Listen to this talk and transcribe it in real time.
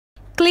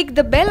Click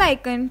the bell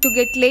icon to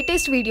get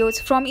latest videos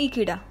from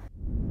Ekeeda.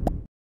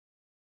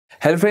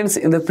 Hello friends,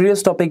 in the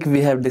previous topic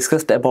we have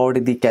discussed about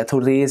the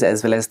cathode rays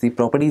as well as the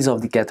properties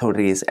of the cathode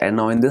rays, and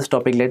now in this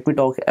topic let me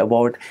talk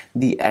about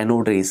the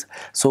anode rays.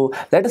 So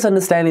let us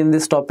understand in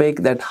this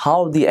topic that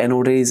how the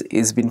anode rays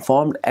is been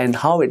formed and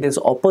how it is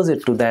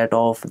opposite to that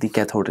of the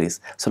cathode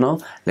rays. So now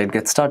let's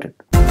get started.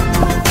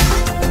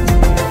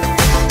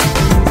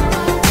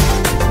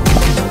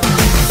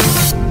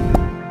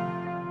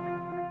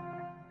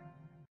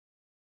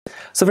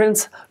 So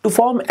friends, to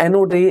form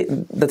anode ray,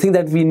 the thing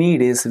that we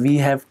need is we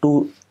have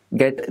to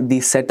get the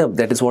setup,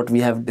 that is what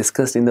we have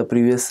discussed in the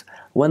previous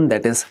one,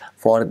 that is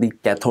for the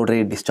cathode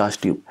ray discharge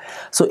tube.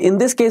 So in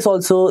this case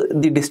also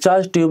the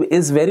discharge tube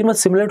is very much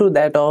similar to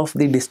that of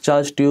the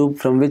discharge tube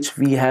from which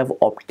we have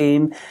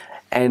obtained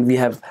and we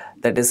have,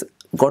 that is,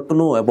 got to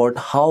know about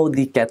how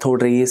the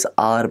cathode rays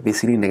are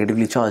basically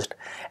negatively charged,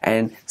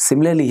 and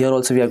similarly here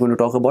also we are going to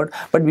talk about.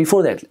 But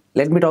before that,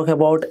 let me talk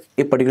about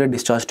a particular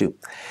discharge tube.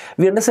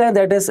 We understand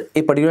that is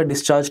a particular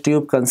discharge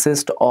tube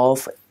consists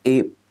of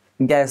a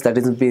gas that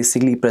is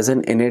basically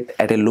present in it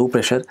at a low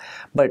pressure,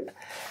 but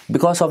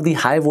because of the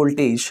high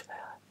voltage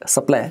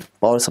supply,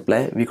 power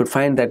supply, we could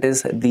find that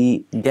is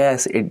the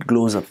gas, it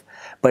glows up.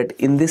 But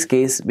in this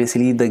case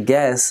basically the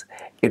gas,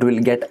 it will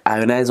get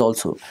ionized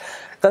also.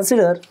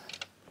 Consider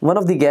one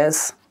of the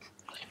gas,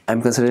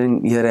 I'm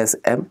considering here as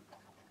M.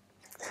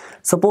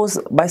 Suppose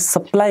by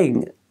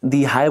supplying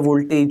the high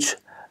voltage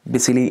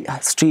basically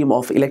stream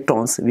of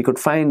electrons, we could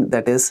find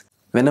that is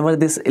whenever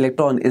this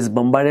electron is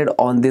bombarded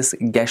on this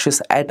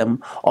gaseous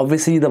atom,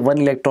 obviously the one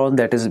electron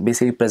that is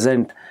basically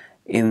present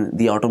in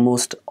the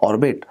outermost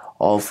orbit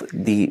of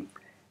the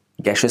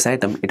gaseous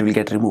atom, it will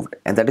get removed,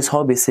 and that is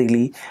how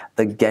basically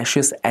the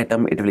gaseous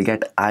atom, it will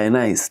get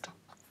ionized.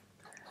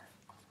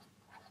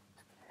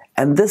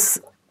 And this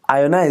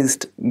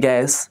ionized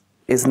gas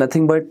is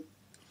nothing but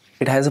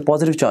it has a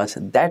positive charge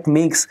that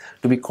makes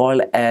to be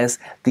called as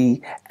the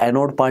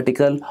anode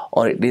particle,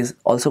 or it is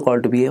also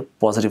called to be a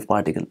positive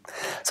particle.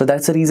 So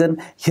that's the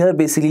reason here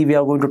basically we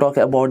are going to talk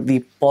about the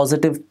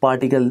positive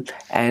particle,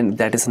 and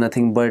that is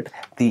nothing but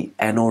the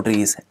anode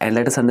rays. And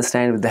let us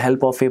understand with the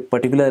help of a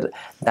particular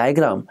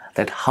diagram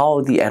that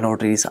how the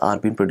anode rays are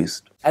being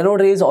produced.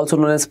 Anode rays, also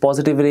known as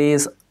positive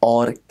rays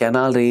or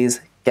canal rays,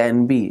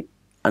 can be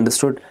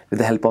understood with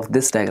the help of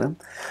this diagram.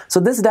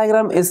 So this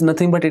diagram is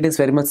nothing but it is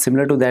very much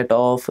similar to that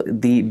of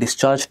the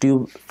discharge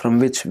tube from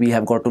which we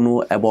have got to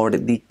know about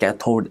the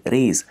cathode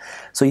rays.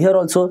 So here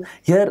also,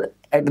 here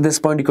at this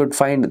point you could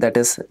find that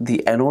is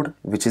the anode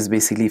which is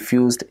basically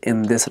fused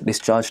in this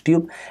discharge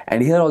tube,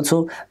 and here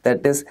also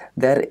that is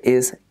there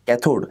is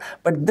cathode,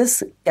 but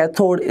this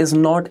cathode is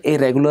not a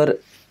regular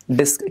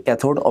disc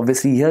cathode.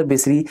 Obviously here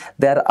basically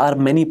there are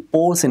many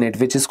pores in it,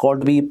 which is called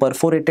to be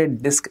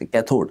perforated disc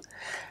cathode.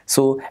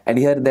 So, and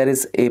here there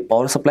is a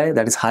power supply,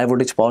 that is high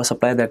voltage power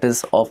supply, that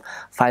is of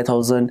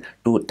 5000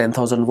 to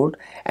 10,000 volt,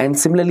 and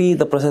similarly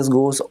the process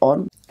goes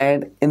on.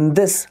 And in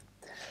this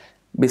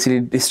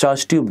basically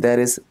discharge tube there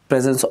is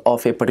presence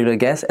of a particular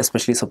gas,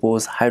 especially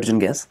suppose hydrogen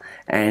gas,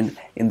 and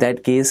in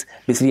that case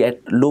basically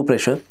at low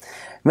pressure,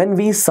 when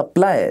we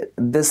supply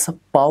this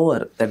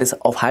power that is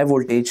of high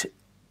voltage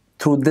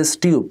through this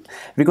tube,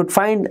 we could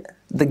find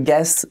the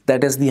gas,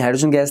 that is the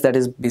hydrogen gas that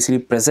is basically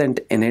present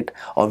in it,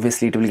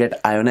 obviously it will get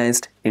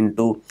ionized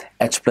into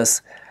H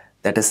plus,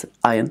 that is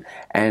ion,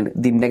 and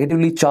the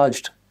negatively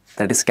charged,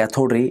 that is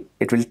cathode ray,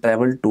 it will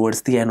travel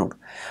towards the anode,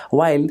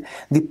 while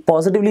the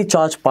positively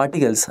charged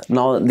particles,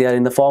 now they are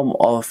in the form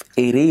of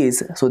a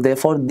rays, so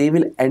therefore they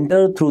will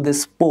enter through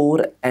this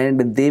pore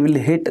and they will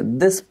hit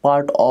this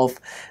part of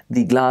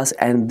the glass,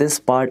 and this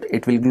part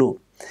it will glow.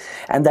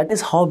 And that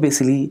is how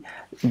basically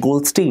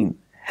Goldstein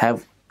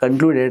have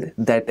concluded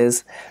that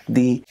is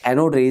the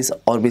anode rays,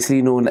 or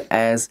basically known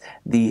as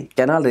the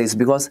canal rays,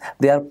 because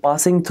they are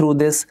passing through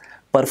this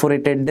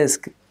perforated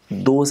disc,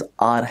 those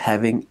are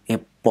having a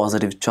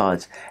positive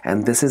charge,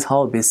 and this is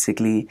how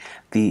basically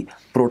the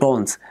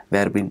protons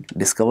were being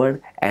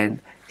discovered, and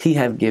he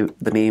have gave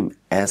the name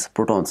as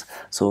protons.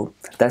 So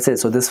that's it.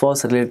 So this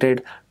was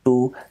related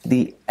to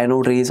the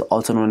anode rays,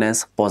 also known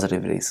as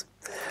positive rays.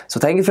 So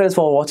thank you friends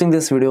for watching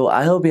this video.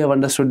 I hope you have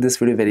understood this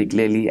video very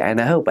clearly, and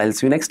I hope I'll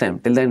see you next time.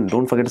 Till then,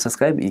 don't forget to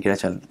subscribe Ekeeda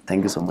channel.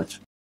 Thank you so much.